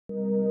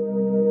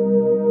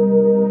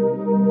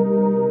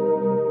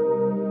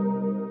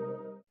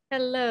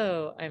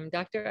Hello, I'm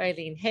Dr.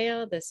 Eileen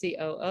Hale, the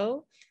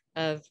COO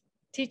of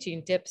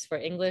Teaching Tips for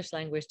English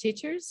Language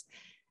Teachers.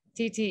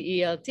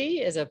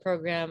 TTELT is a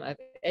program of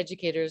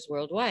educators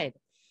worldwide.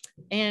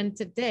 And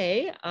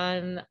today,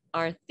 on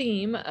our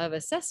theme of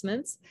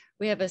assessments,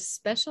 we have a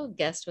special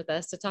guest with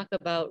us to talk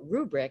about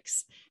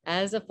rubrics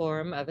as a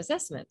form of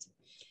assessment.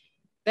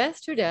 Beth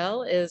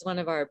Trudell is one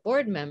of our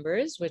board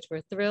members, which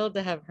we're thrilled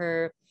to have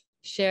her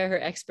share her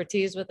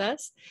expertise with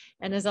us,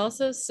 and has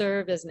also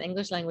served as an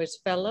English language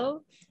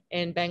fellow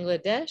in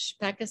Bangladesh,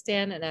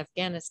 Pakistan, and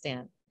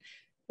Afghanistan.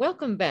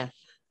 Welcome, Beth.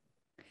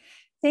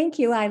 Thank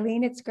you,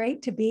 Eileen. It's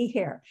great to be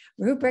here.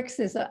 Rubrics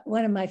is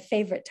one of my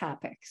favorite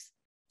topics.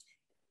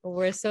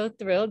 We're so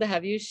thrilled to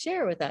have you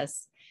share with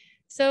us.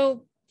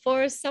 So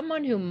for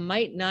someone who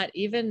might not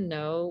even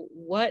know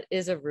what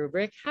is a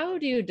rubric, how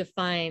do you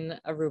define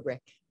a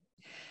rubric?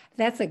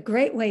 That's a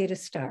great way to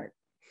start.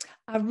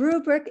 A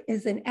rubric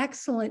is an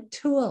excellent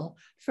tool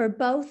for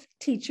both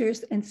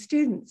teachers and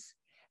students.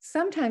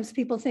 Sometimes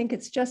people think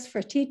it's just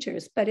for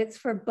teachers, but it's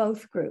for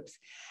both groups.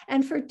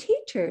 And for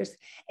teachers,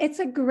 it's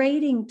a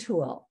grading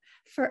tool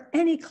for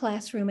any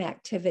classroom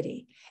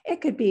activity. It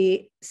could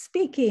be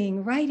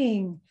speaking,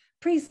 writing,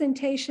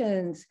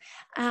 presentations,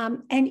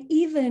 and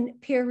even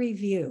peer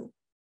review.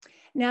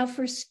 Now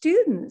for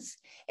students,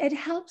 it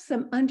helps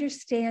them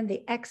understand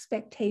the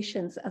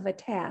expectations of a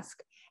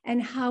task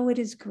and how it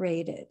is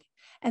graded.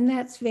 And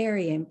that's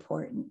very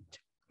important.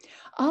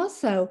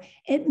 Also,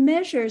 it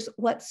measures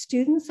what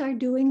students are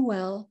doing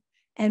well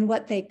and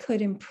what they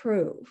could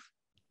improve.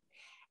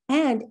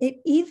 And it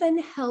even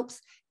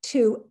helps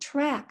to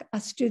track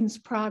a student's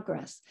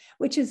progress,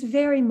 which is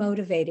very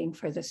motivating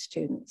for the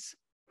students.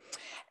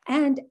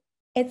 And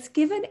it's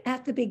given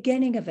at the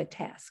beginning of a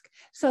task,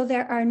 so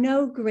there are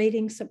no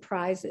grading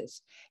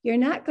surprises. You're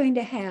not going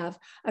to have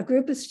a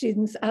group of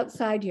students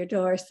outside your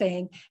door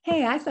saying,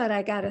 hey, I thought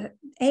I got an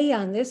A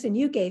on this and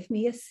you gave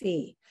me a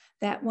C.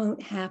 That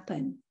won't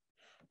happen.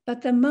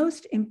 But the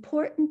most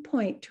important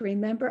point to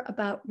remember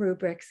about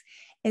rubrics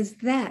is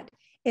that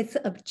it's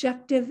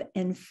objective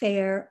and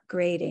fair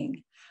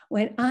grading.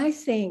 When I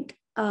think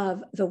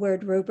of the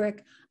word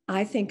rubric,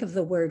 I think of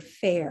the word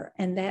fair,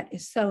 and that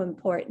is so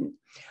important.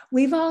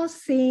 We've all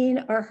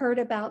seen or heard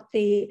about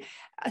the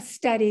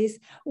studies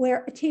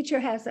where a teacher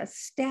has a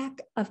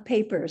stack of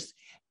papers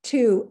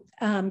to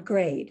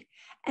grade.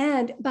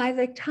 And by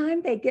the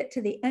time they get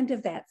to the end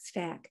of that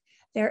stack,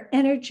 their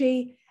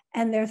energy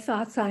and their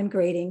thoughts on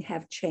grading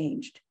have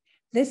changed.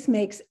 This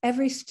makes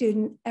every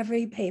student,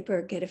 every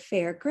paper get a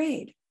fair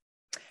grade.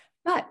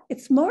 But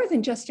it's more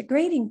than just a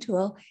grading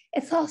tool,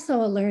 it's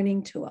also a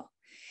learning tool.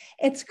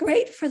 It's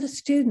great for the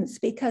students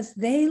because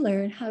they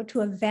learn how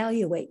to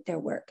evaluate their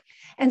work.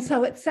 And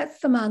so it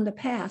sets them on the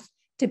path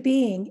to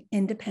being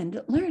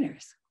independent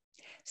learners.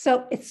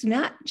 So it's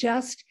not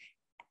just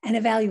an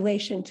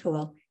evaluation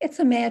tool, it's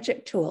a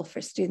magic tool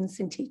for students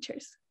and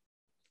teachers.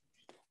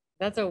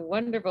 That's a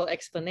wonderful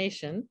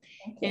explanation.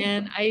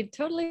 And I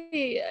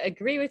totally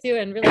agree with you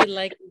and really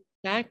like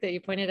the fact that you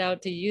pointed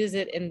out to use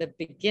it in the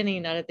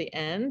beginning, not at the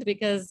end,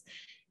 because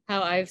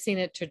how I've seen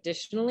it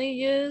traditionally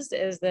used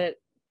is that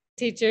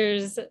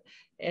teachers,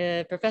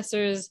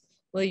 professors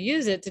will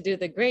use it to do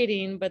the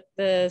grading, but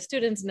the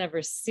students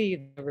never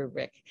see the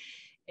rubric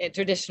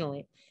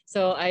traditionally.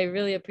 So I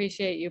really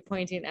appreciate you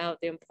pointing out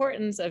the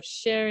importance of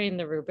sharing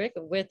the rubric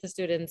with the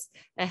students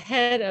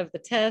ahead of the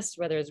test,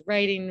 whether it's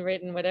writing,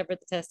 written, whatever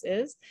the test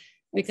is,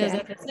 because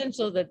It's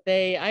essential that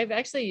I've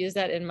actually used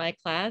that in my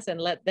class and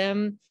let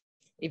them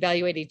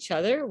evaluate each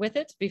other with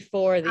it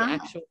before the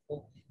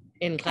actual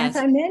in class. As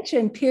I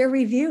mentioned, peer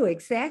review,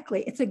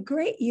 exactly. It's a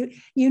great, you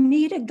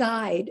need a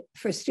guide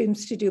for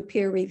students to do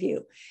peer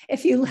review.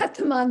 If you let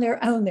them on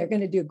their own, they're going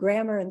to do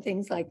grammar and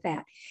things like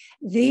that.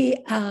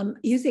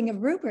 Using a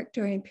rubric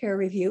during peer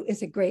review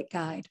is a great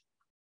guide.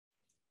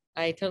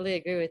 I totally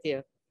agree with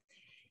you.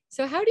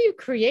 So how do you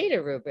create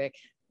a rubric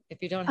if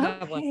you don't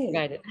have one to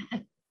guide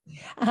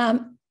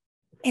it?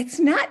 It's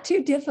not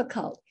too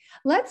difficult.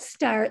 Let's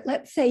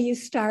say you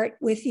start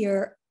with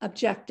your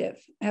objective,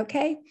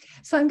 okay?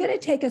 So I'm going to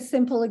take a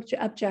simple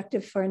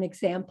objective for an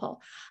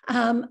example.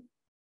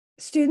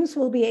 Students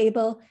will be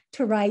able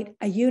to write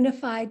a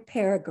unified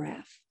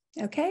paragraph,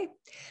 okay?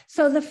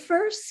 So the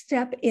first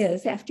step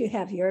is, after you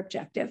have your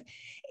objective,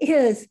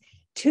 is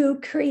to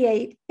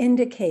create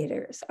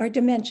indicators or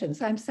dimensions,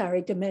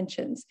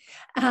 dimensions.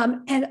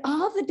 And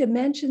all the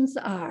dimensions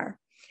are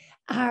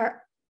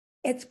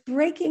it's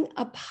breaking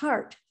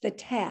apart the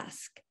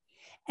task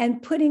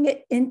and putting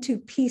it into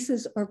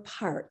pieces or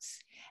parts.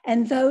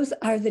 And those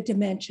are the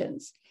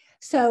dimensions.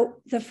 So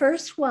the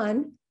first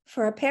one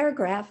for a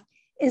paragraph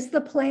is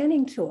the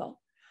planning tool.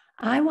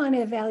 I want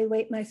to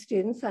evaluate my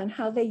students on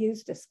how they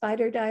used a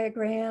spider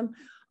diagram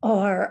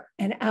or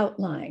an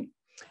outline.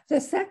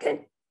 The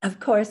second, of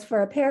course,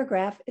 for a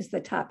paragraph is the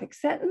topic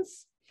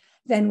sentence.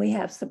 Then we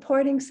have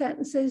supporting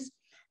sentences.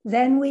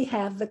 Then we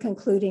have the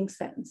concluding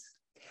sentence.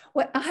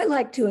 What I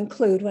like to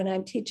include when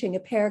I'm teaching a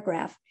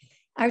paragraph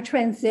are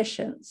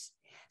transitions.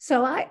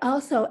 So I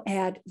also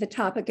add the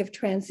topic of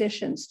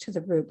transitions to the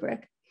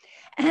rubric.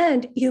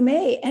 And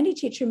any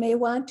teacher may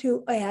want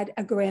to add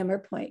a grammar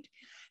point.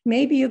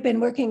 Maybe you've been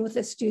working with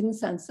the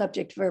students on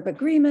subject-verb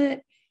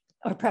agreement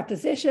or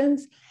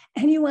prepositions,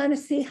 and you want to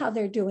see how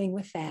they're doing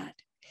with that.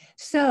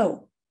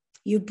 So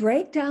you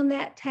break down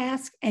that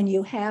task and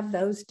you have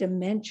those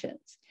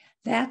dimensions.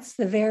 That's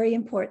the very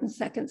important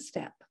second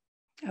step,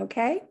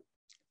 okay?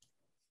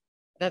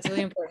 That's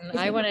really important.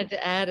 I wanted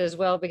to add as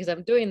well, because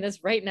I'm doing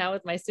this right now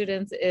with my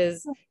students,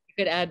 is you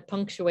could add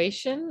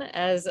punctuation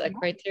as a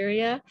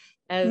criteria,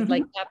 as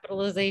like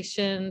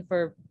capitalization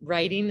for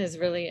writing is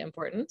really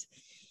important.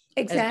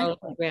 Exactly. As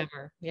well as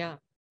grammar. Yeah.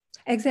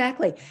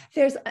 Exactly.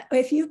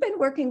 If you've been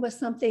working with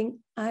something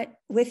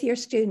with your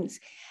students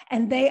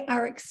and they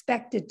are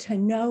expected to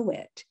know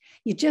it,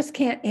 you just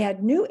can't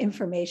add new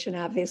information,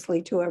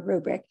 obviously, to a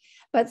rubric,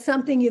 but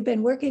something you've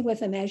been working with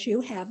them as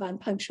you have on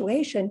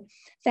punctuation,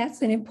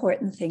 that's an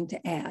important thing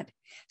to add.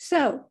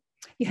 So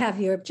you have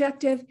your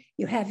objective,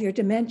 you have your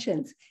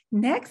dimensions.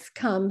 Next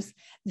comes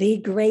the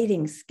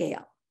grading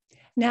scale.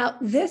 Now,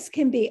 this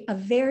can be a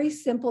very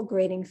simple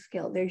grading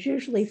scale. There's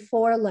usually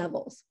 4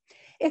 levels.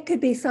 It could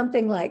be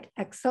something like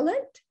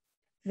excellent,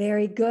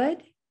 very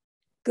good,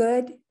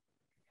 good,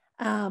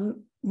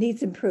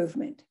 needs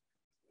improvement.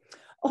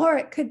 Or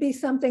it could be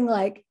something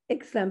like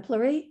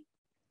exemplary,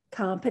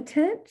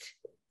 competent,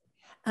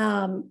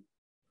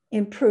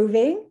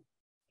 improving,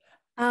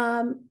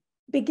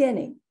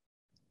 beginning.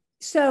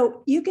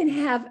 So you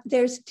can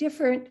there's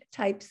different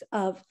types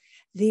of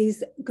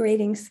these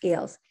grading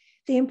scales.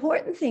 The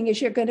important thing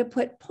is you're going to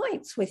put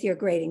points with your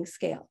grading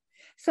scale.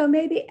 So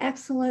maybe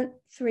excellent,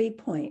 3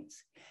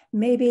 points.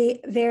 Maybe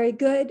very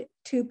good,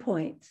 2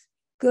 points.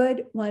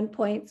 Good, 1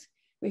 point.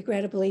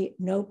 Regrettably,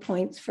 no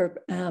points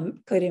for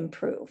could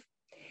improve.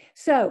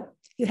 So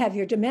you have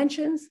your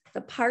dimensions, the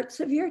parts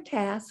of your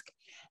task,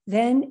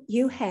 then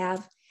you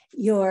have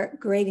your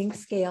grading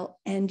scale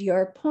and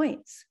your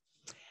points.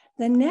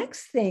 The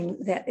next thing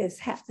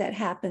that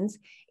happens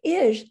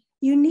is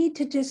you need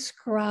to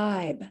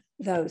describe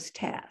those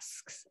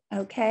tasks,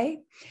 okay?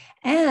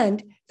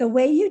 And the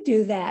way you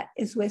do that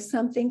is with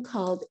something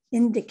called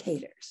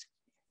indicators.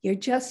 You're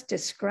just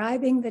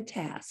describing the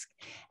task,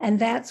 and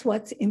that's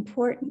what's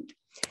important.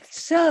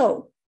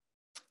 So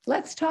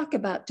let's talk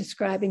about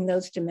describing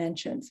those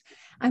dimensions.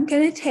 I'm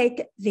going to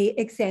take the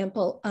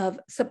example of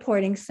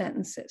supporting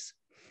sentences.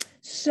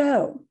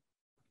 So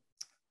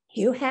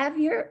you have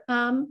your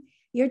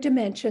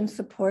dimension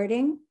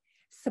supporting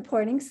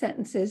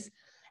sentences,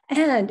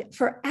 and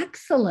for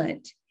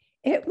excellent,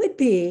 it would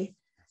be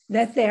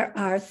that there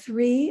are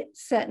 3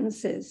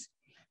 sentences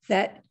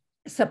that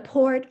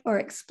support or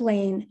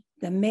explain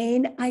the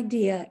main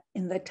idea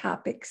in the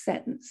topic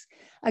sentence.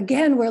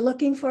 Again, we're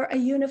looking for a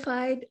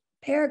unified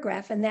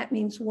paragraph, and that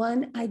means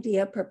 1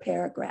 idea per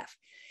paragraph.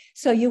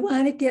 So you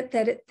want to get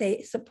that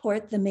they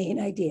support the main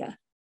idea.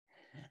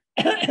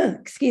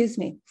 Excuse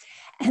me.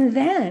 And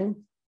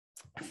then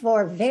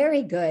for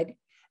very good,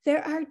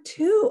 there are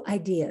 2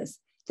 ideas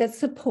that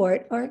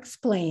support or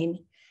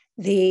explain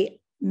the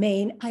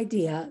main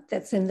idea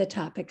that's in the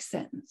topic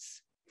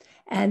sentence.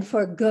 And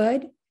for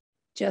good,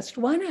 just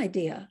 1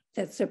 idea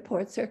that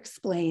supports or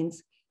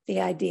explains the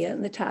idea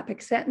in the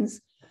topic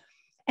sentence.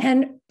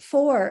 And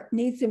for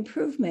needs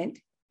improvement,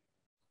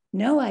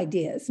 no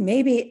ideas.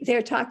 Maybe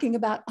they're talking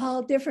about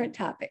all different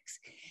topics.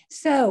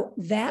 So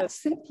that's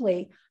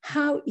simply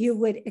how you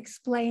would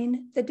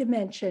explain the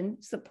dimension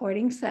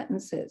supporting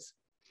sentences.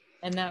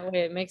 And that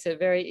way it makes it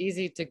very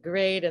easy to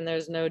grade, and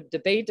there's no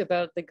debate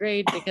about the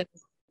grade because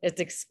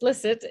it's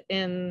explicit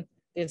in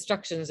the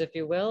instructions, if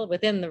you will,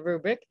 within the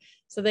rubric.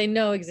 So they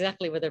know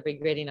exactly what they'll be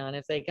grading on.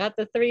 If they got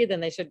the 3, then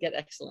they should get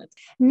excellent.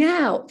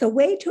 Now, the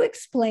way to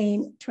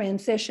explain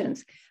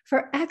transitions.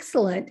 For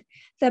excellent,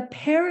 the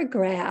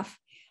paragraph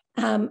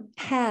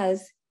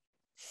has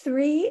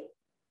 3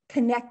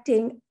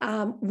 connecting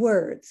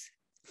words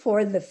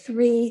for the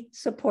 3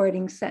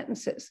 supporting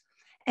sentences.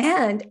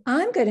 And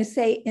I'm going to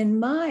say in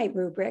my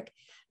rubric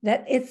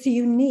that it's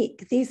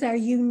unique. These are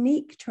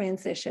unique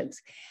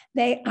transitions.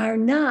 They are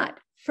not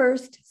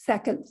first,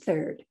 second,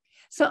 third.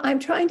 So I'm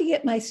trying to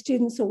get my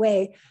students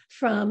away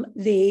from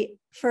the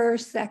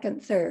first,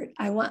 second, third.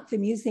 I want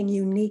them using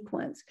unique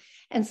ones.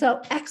 And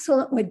so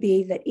excellent would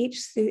be that each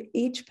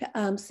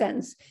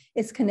sentence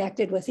is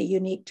connected with a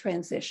unique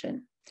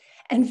transition.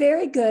 And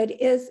very good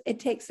is it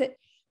takes it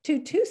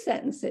to 2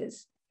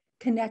 sentences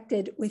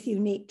connected with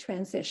unique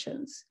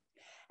transitions.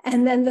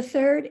 And then the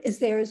third is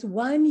there is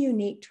 1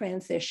 unique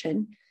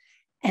transition,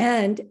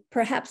 and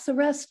perhaps the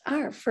rest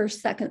are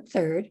first, second,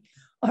 third,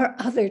 or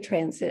other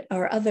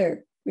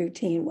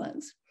routine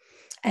ones.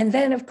 And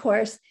then, of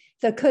course,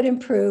 the could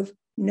improve,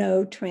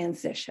 no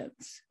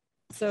transitions.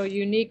 So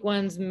unique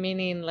ones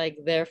meaning like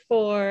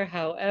therefore,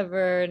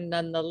 however,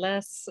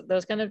 nonetheless,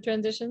 those kind of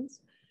transitions?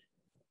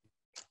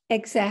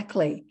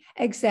 Exactly.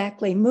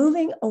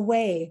 Moving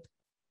away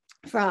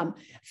from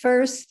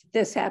first,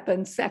 this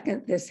happened,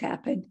 second, this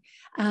happened,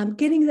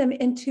 getting them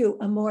into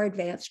a more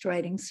advanced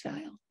writing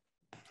style.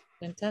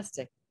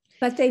 Fantastic.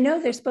 But they know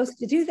they're supposed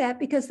to do that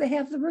because they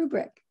have the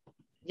rubric.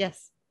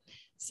 Yes.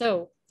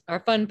 So our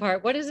fun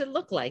part. What does it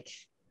look like?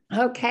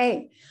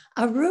 Okay.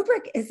 A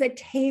rubric is a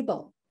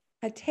table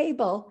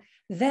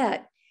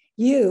that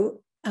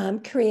you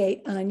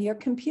create on your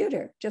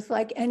computer, just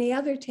like any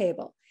other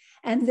table.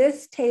 And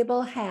this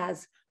table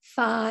has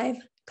 5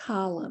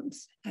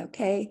 columns,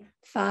 okay?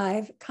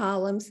 5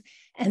 columns,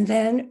 and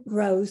then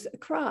rows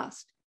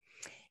across.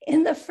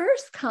 In the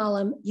first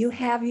column, you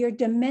have your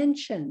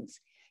dimensions,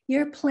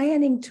 your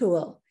planning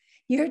tool,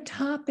 your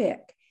topic,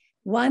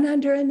 one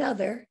under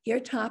another, your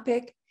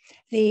topic,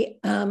 the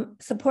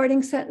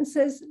supporting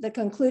sentences, the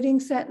concluding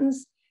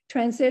sentence,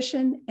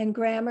 transition and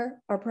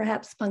grammar, or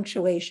perhaps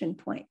punctuation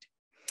point.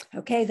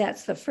 Okay,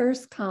 that's the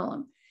first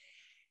column.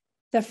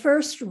 The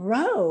first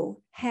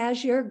row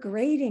has your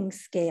grading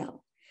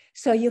scale.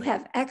 So you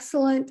have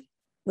excellent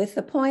with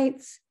the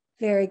points,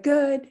 very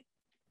good,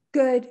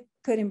 good,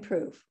 could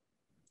improve.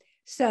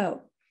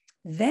 So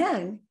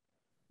then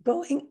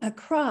going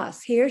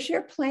across, here's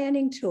your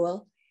planning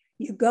tool.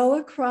 You go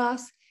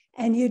across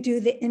and you do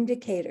the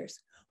indicators.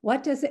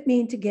 What does it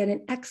mean to get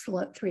an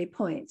excellent 3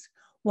 points?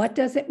 What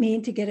does it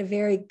mean to get a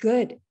very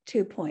good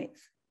 2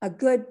 points, a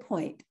good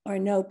point or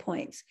no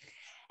points?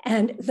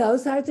 And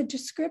those are the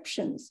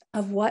descriptions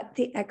of what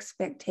the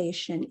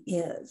expectation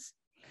is.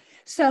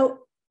 So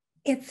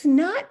it's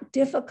not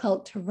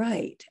difficult to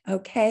write,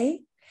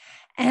 okay?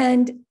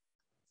 And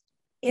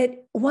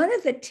one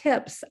of the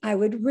tips I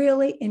would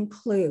really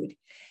include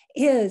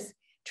is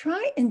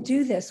try and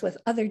do this with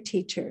other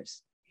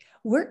teachers.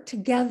 Work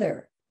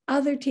together,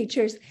 other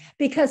teachers,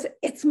 because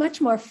it's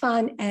much more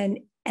fun and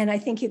I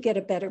think you get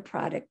a better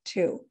product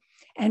too.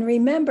 And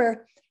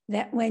remember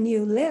that when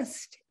you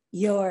list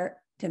your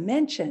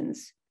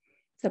dimensions,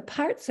 the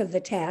parts of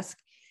the task,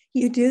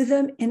 you do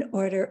them in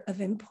order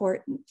of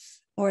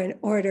importance or in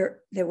order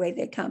the way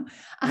they come.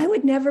 I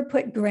would never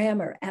put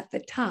grammar at the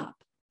top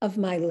of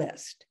my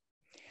list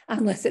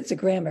unless it's a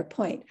grammar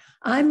point.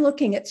 I'm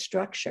looking at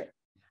structure.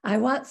 I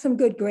want some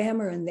good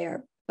grammar in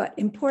there, but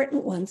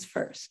important ones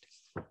first.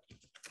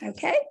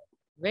 Okay?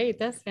 Great,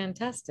 that's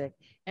fantastic.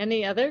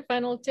 Any other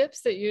final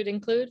tips that you'd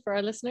include for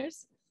our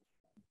listeners?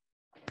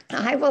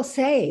 I will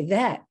say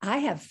that I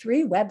have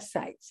 3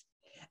 websites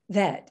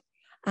that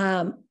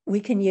we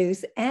can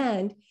use,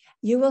 and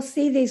you will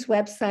see these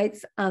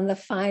websites on the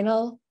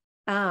final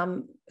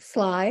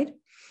slide.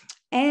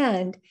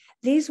 And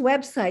these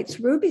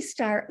websites, Ruby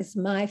Star is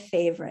my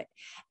favorite,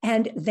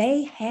 and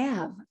they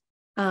have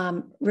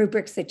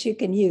rubrics that you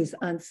can use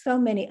on so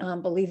many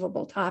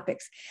unbelievable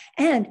topics.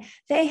 And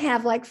they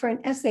have, like for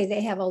an essay,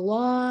 they have a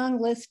long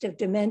list of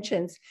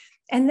dimensions,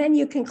 and then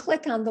you can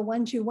click on the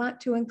ones you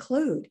want to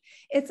include.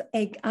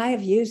 I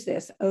have used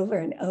this over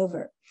and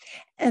over.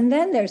 And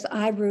then there's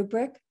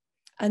iRubric,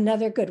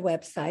 another good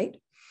website.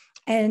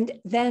 And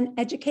then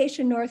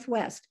Education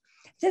Northwest.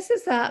 This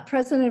is the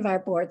president of our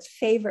board's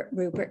favorite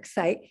rubric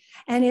site,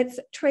 and it's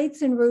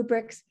traits and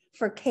rubrics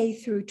for K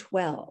through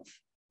 12.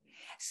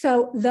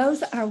 So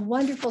those are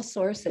wonderful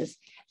sources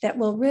that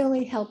will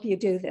really help you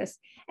do this.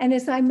 And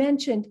as I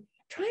mentioned,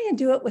 try and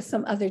do it with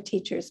some other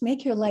teachers.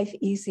 Make your life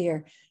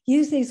easier.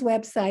 Use these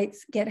websites,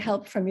 get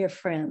help from your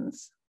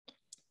friends.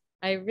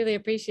 I really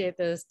appreciate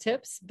those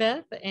tips,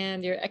 Beth,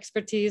 and your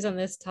expertise on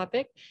this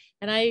topic.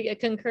 And I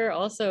concur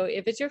also,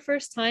 if it's your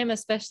first time,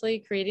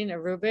 especially creating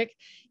a rubric,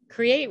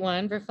 create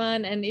one for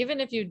fun. And even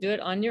if you do it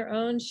on your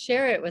own,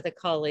 share it with a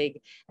colleague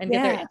and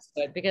get their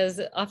input, because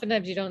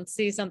oftentimes you don't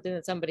see something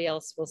that somebody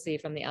else will see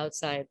from the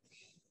outside.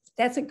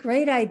 That's a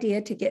great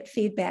idea to get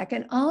feedback.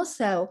 And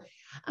also,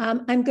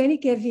 I'm going to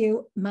give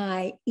you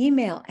my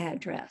email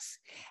address,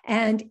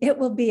 and it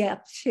will be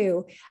up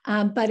too,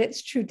 but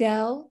it's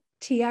Trudell,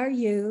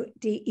 Trudell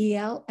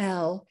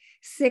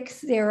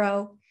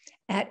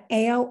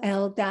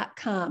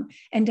 60@AOL.com.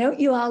 And don't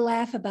you all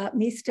laugh about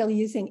me still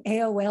using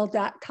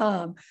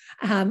AOL.com.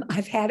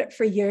 I've had it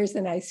for years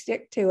and I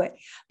stick to it.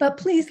 But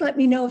please let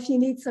me know if you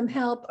need some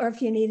help or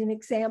if you need an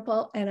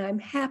example, and I'm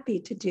happy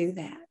to do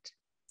that.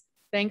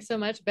 Thanks so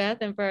much, Beth.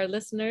 And for our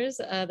listeners,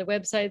 the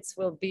websites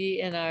will be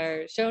in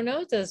our show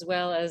notes as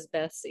well as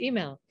Beth's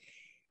email.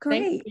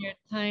 Great. Thanks for your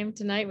time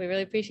tonight. We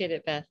really appreciate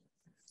it, Beth.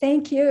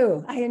 Thank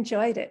you. I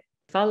enjoyed it.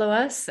 Follow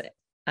us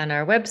on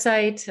our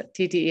website,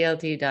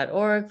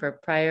 TTELT.org, for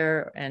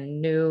prior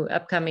and new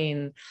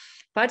upcoming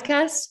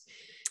podcasts,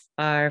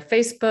 our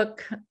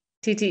Facebook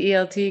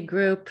TTELT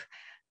group,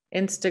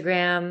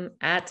 Instagram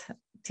at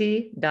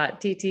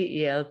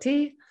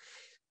t.ttelt,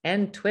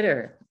 and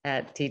Twitter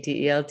at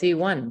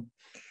TTELT1.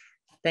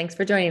 Thanks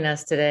for joining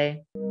us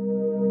today.